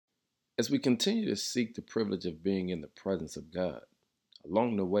As we continue to seek the privilege of being in the presence of God,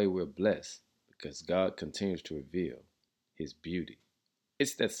 along the way we're blessed because God continues to reveal His beauty.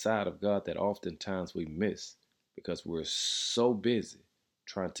 It's that side of God that oftentimes we miss because we're so busy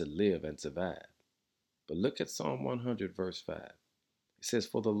trying to live and survive. But look at Psalm 100, verse 5. It says,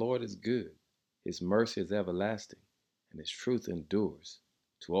 "For the Lord is good, His mercy is everlasting, and His truth endures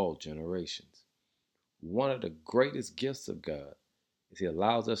to all generations." One of the greatest gifts of God is He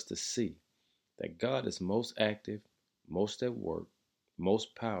allows us to see that God is most active, most at work,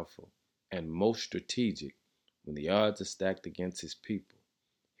 most powerful, and most strategic when the odds are stacked against His people.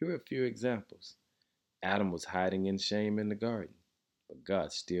 Here are a few examples. Adam was hiding in shame in the garden, but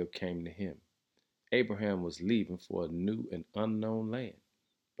God still came to him. Abraham was leaving for a new and unknown land,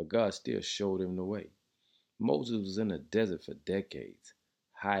 but God still showed him the way. Moses was in the desert for decades,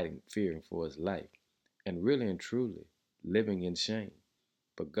 hiding, fearing for his life, and really and truly living in shame,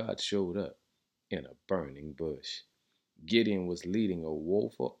 but God showed up in a burning bush. Gideon was leading a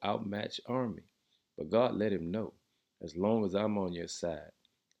woeful, outmatched army, but God let him know, as long as I'm on your side,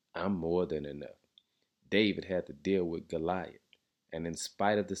 I'm more than enough. David had to deal with Goliath, and in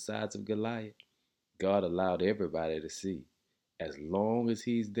spite of the size of Goliath, God allowed everybody to see, as long as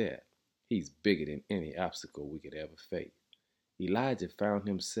He's there, He's bigger than any obstacle we could ever face. Elijah found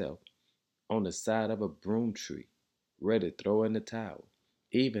himself on the side of a broom tree, ready to throw in the towel,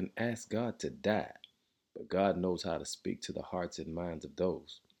 even asked God to die. But God knows how to speak to the hearts and minds of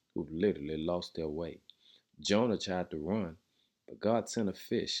those who've literally lost their way. Jonah tried to run, but God sent a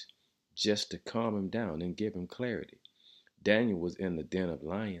fish just to calm him down and give him clarity. Daniel was in the den of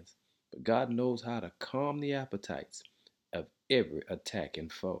lions, but God knows how to calm the appetites of every attacking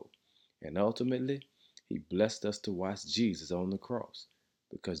foe. And ultimately, He blessed us to watch Jesus on the cross,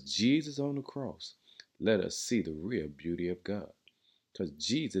 because Jesus on the cross let us see the real beauty of God. Because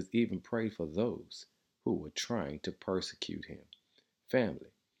Jesus even prayed for those who were trying to persecute Him.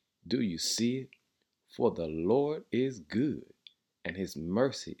 Family, do you see it? For the Lord is good, and His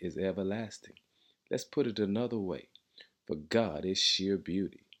mercy is everlasting. Let's put it another way. For God is sheer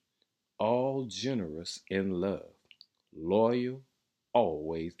beauty, all generous in love, loyal,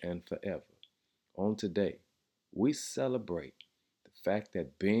 always and forever. On today, we celebrate the fact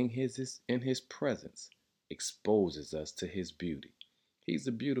that being in His presence exposes us to His beauty. He's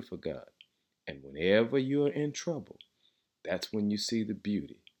a beautiful God, and whenever you're in trouble, that's when you see the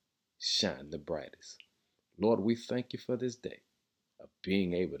beauty shine the brightest. Lord, we thank You for this day of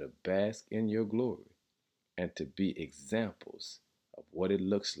being able to bask in Your glory and to be examples of what it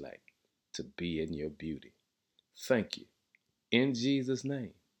looks like to be in Your beauty. Thank You. In Jesus'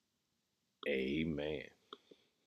 name, amen.